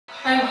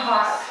I'm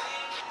hot.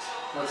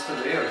 What's the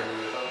video gonna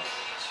be about?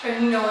 I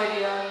have no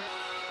idea.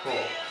 Cool.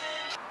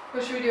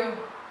 What should we do?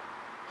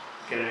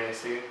 Get an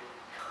AC?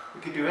 We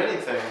could do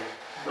anything.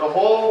 The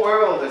whole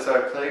world is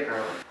our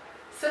playground.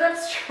 Sit up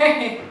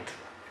straight.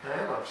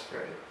 I am up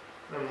straight.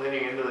 I'm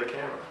leaning into the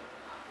camera.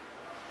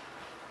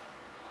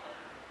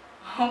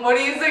 What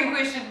do you think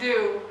we should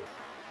do?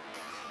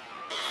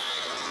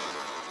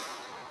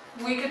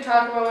 We could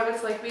talk about what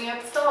it's like being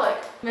apostolic,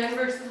 men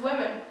versus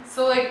women.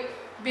 So like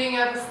being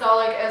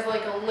apostolic as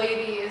like a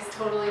lady is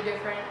totally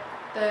different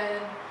than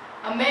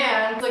a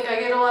man. Like I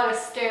get a lot of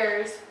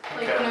stares.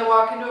 Like Okay. when I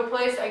walk into a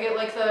place, I get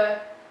like the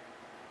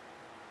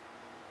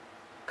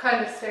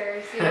kind of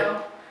stares, you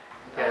know?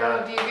 I don't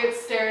know, do you get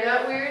stared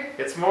at weird?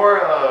 It's more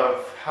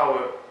of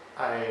how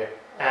I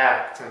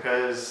act,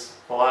 because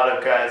a lot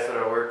of guys that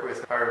I work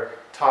with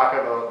talk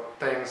about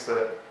things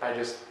that I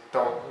just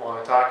don't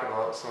want to talk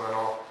about, so then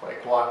I'll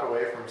like walk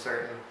away from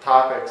certain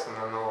topics and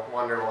then they'll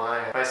wonder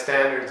why. My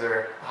standards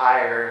are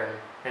higher,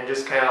 and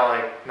just kind of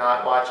like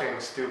not watching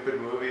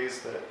stupid movies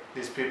that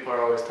these people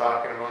are always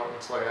talking about.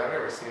 It's like, I've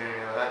never seen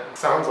any of that. It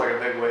sounds like a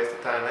big waste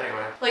of time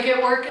anyway. Like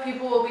at work,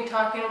 people will be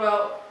talking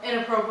about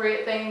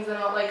inappropriate things and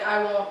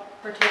I won't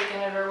partake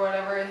in it or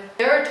whatever. And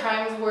there are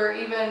times where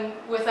even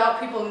without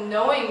people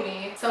knowing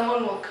me,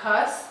 someone will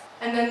cuss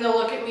and then they'll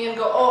look at me and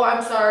go, oh,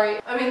 I'm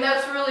sorry. I mean,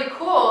 that's really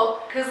cool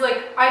because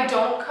like I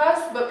don't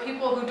cuss, but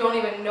people who don't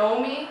even know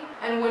me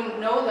and wouldn't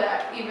know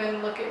that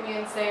even look at me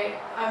and say,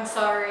 I'm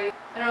sorry.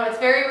 I don't know, it's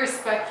very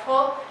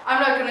respectful.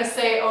 I'm not gonna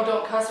say, oh,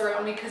 don't cuss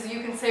around me, because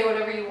you can say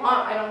whatever you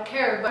want, I don't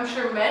care. But I'm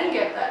sure men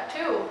get that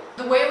too.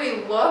 The way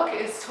we look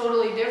is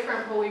totally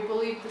different, but we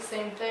believe the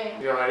same thing.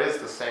 You know, it is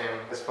the same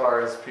as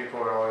far as people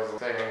are always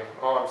saying,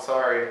 oh, I'm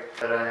sorry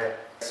that I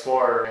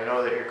swore, I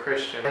know that you're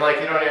Christian. And like,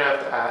 you don't even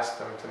have to ask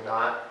them to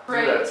not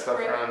do that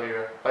stuff around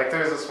you. Like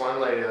there's this one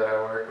lady that I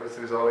work with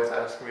who's always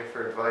asking me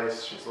for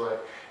advice. She's like,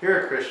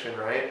 you're a Christian,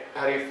 right?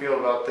 How do you feel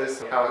about this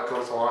and how it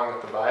goes along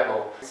with the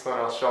Bible? So then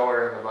I'll show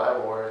her in the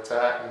Bible where it's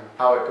at and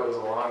how it goes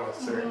along with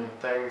certain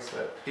things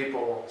that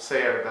people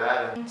say are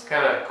bad. And it's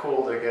kind of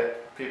cool to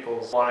get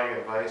people wanting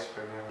advice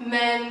from you.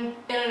 Men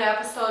in an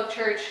apostolic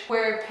church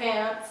wear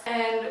pants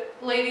and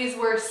ladies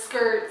wear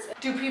skirts.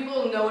 Do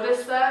people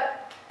notice that?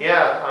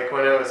 Yeah, like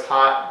when it was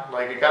hot,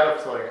 like it got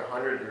up to like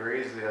 100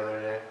 degrees the other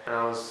day, and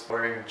I was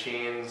wearing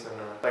jeans and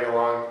like a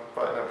long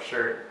button-up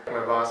shirt.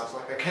 My boss was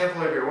like, I can't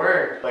believe you're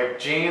wearing like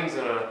jeans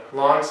and a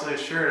long sleeve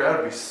shirt, I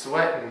would be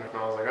sweating. And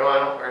I was like, oh, I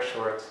don't wear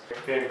shorts.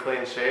 Being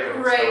clean shaven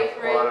and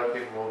stuff, a lot of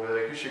people will be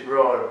like, you should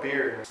grow out a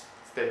beard and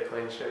stay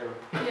clean shaven.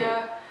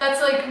 Yeah,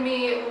 that's like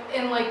me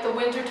in like the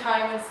winter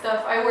time and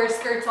stuff. I wear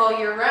skirts all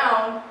year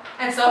round,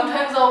 and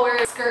sometimes I'll wear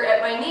a skirt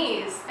at my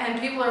knees and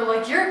people are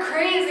like, you're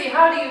crazy,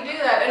 how do you do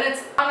that? And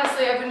it's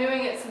honestly, I've been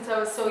doing it since I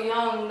was so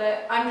young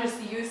that I'm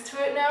just used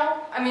to it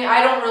now. I mean,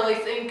 I don't really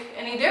think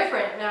any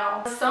different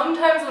now.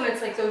 Sometimes when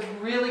it's like those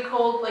really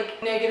cold,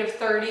 like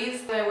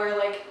 -30s, and I wear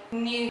like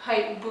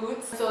knee-height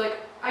boots, so like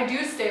I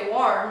do stay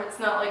warm. It's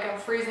not like I'm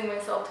freezing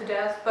myself to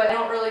death, but I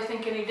don't really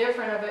think any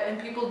different of it,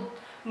 and people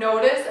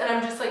notice, and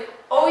I'm just like,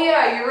 oh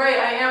yeah, you're right,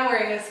 I am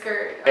wearing a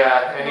skirt.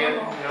 Yeah, and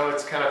you know,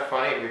 it's kind of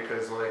funny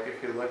because like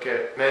if you look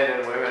at men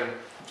and women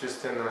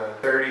just in the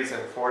 30s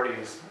and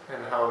 40s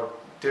and how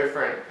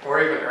different,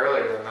 or even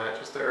earlier than that,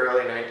 just the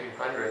early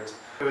 1900s,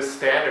 it was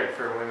standard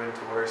for women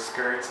to wear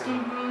skirts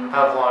and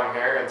have long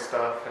hair and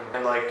stuff,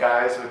 and like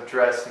guys would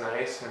dress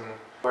nice and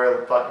wear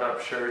button-up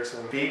shirts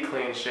and be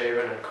clean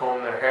shaven and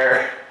comb their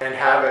hair and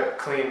have it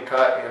clean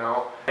cut, you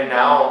know. And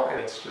now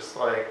it's just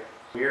like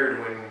weird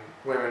when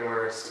women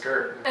wear a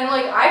skirt. And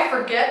like I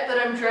forget that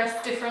I'm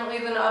dressed differently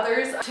than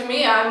others. To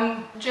me,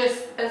 I'm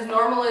just as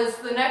normal as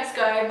the next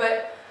guy,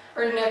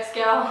 or the next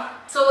gal.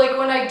 So like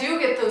when I do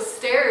get those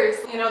stares,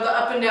 you know, the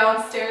up and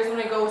down stares when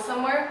I go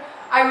somewhere,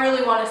 I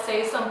really want to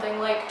say something,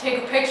 like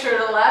take a picture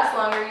to last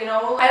longer, you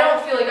know. I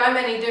don't feel like I'm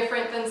any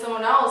different than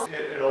someone else.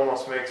 It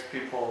almost makes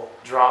people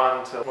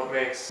drawn to what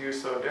makes you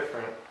so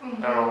different.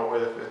 I don't know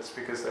if it's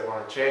because they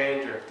want to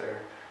change or if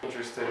they're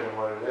interested in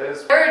what it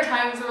is. There are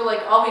times where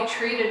like I'll be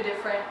treated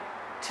different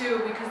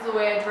too because of the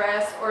way I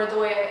dress or the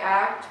way I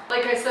act.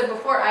 Like I said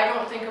before, I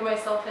don't think of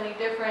myself any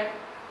different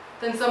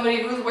than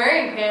somebody who's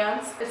wearing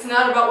pants. It's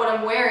not about what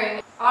I'm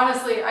wearing.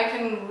 Honestly, I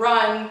can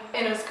run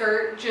in a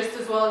skirt just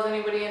as well as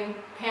anybody in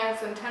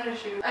pants and tennis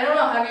shoes. I don't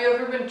know, have you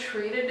ever been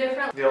treated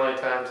different? The only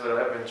times that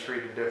I've been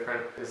treated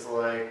different is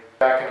like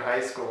back in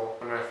high school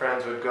when my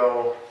friends would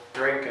go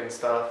drink and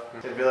stuff.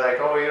 They'd be like,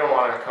 oh, you don't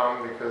want to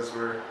come because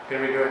we're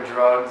going to be doing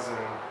drugs and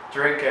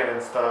drinking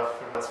and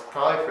stuff. And that's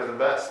probably for the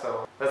best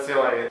though. That's the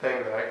only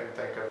thing that I can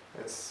think of.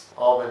 It's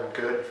all been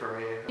good for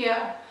me.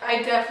 Yeah,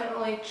 I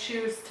definitely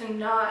choose to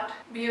not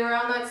be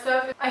around that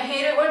stuff. I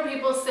hate it when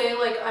people say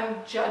like I'm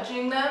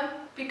judging them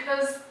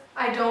because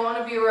I don't want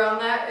to be around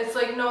that. It's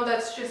like, no,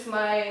 that's just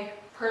my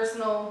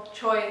personal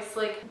choice.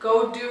 Like,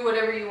 go do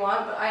whatever you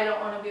want, but I don't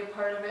want to be a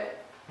part of it.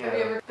 Yeah. Have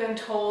you ever been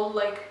told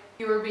like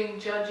you were being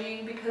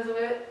judgy because of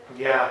it?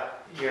 Yeah,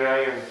 you're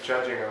not even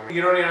judging them.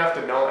 You don't even have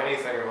to know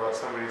anything about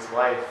somebody's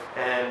life.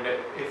 And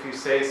if you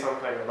say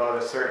something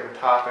about a certain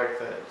topic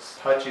that's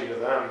touchy to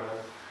them,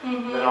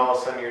 then all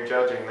of a sudden you're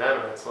judging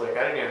them. And it's like,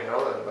 I didn't even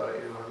know that about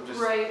you. I'm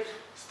just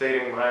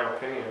stating my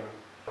opinion.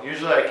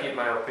 Usually I keep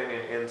my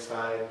opinion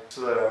inside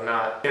so that I'm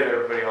not get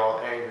everybody all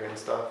angry and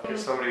stuff. If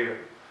somebody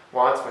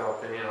wants my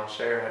opinion, I'll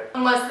share it.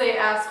 Unless they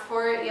ask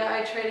for it, yeah,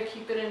 I try to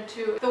keep it in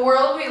too. The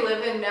world we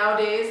live in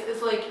nowadays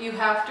is like you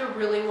have to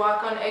really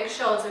walk on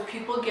eggshells if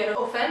people get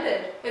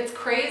offended. It's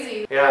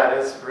crazy. Yeah, it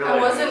is really I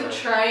wasn't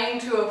amazing. trying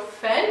to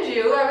offend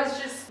you, I was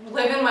just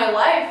living my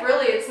life,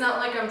 really. It's not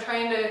like I'm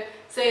trying to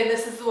say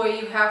this is the way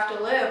you have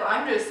to live.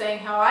 I'm just saying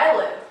how I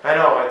live. I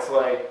know, it's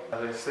like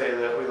they say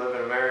that we live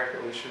in America,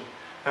 we should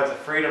have the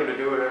freedom to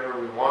do whatever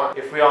we want.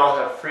 If we all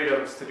have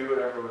freedoms to do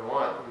whatever we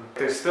want,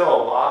 there's still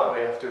a law that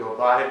we have to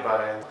abide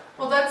by.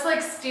 Well, that's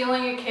like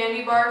stealing a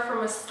candy bar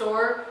from a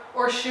store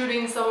or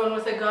shooting someone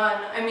with a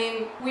gun. I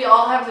mean, we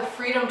all have the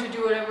freedom to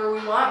do whatever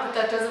we want, but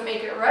that doesn't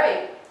make it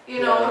right.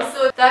 You know,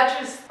 so that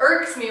just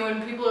irks me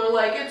when people are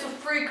like, it's a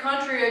free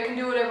country, I can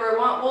do whatever I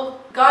want.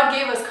 Well, God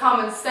gave us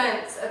common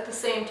sense at the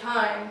same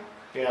time.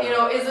 Yeah. You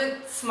know, is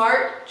it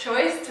smart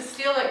choice to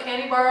steal that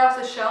candy bar off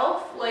the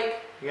shelf?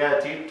 Like,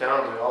 yeah, deep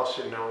down we all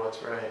should know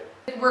what's right.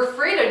 we're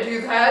free to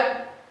do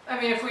that. I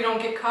mean, if we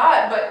don't get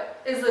caught, but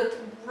is it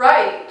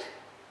right?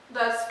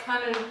 That's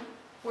kind of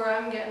where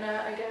I'm getting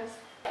at, I guess.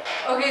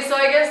 Okay, so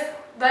I guess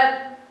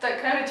that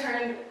kind of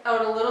turned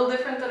out a little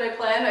different than I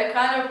planned. I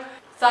kind of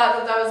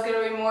thought that was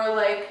going to be more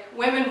like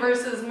women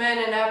versus men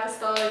in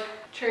apostolic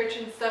church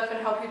and stuff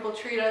and how people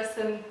treat us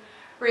and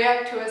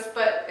react to us,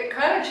 but it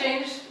kind of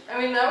changed. I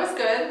mean, that was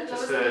good.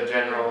 Just the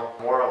general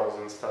morals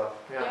and stuff.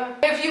 Yeah.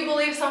 If you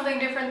believe something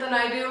different than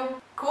I do,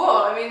 cool.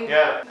 I mean,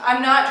 yeah.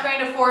 I'm not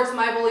trying to force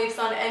my beliefs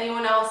on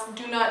anyone else.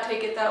 Do not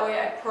take it that way,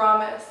 I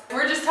promise.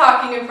 We're just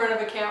talking in front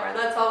of a camera.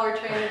 That's all we're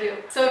trying to do.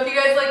 So if you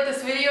guys like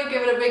this video,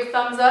 give it a big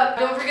thumbs up.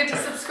 Don't forget to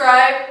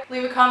subscribe.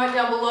 Leave a comment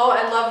down below.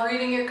 I love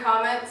reading your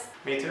comments.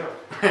 Me too.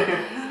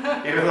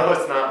 Even though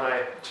it's not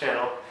my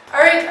channel.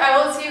 Alright,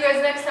 I will see you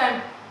guys next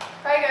time.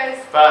 Bye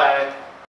guys. Bye.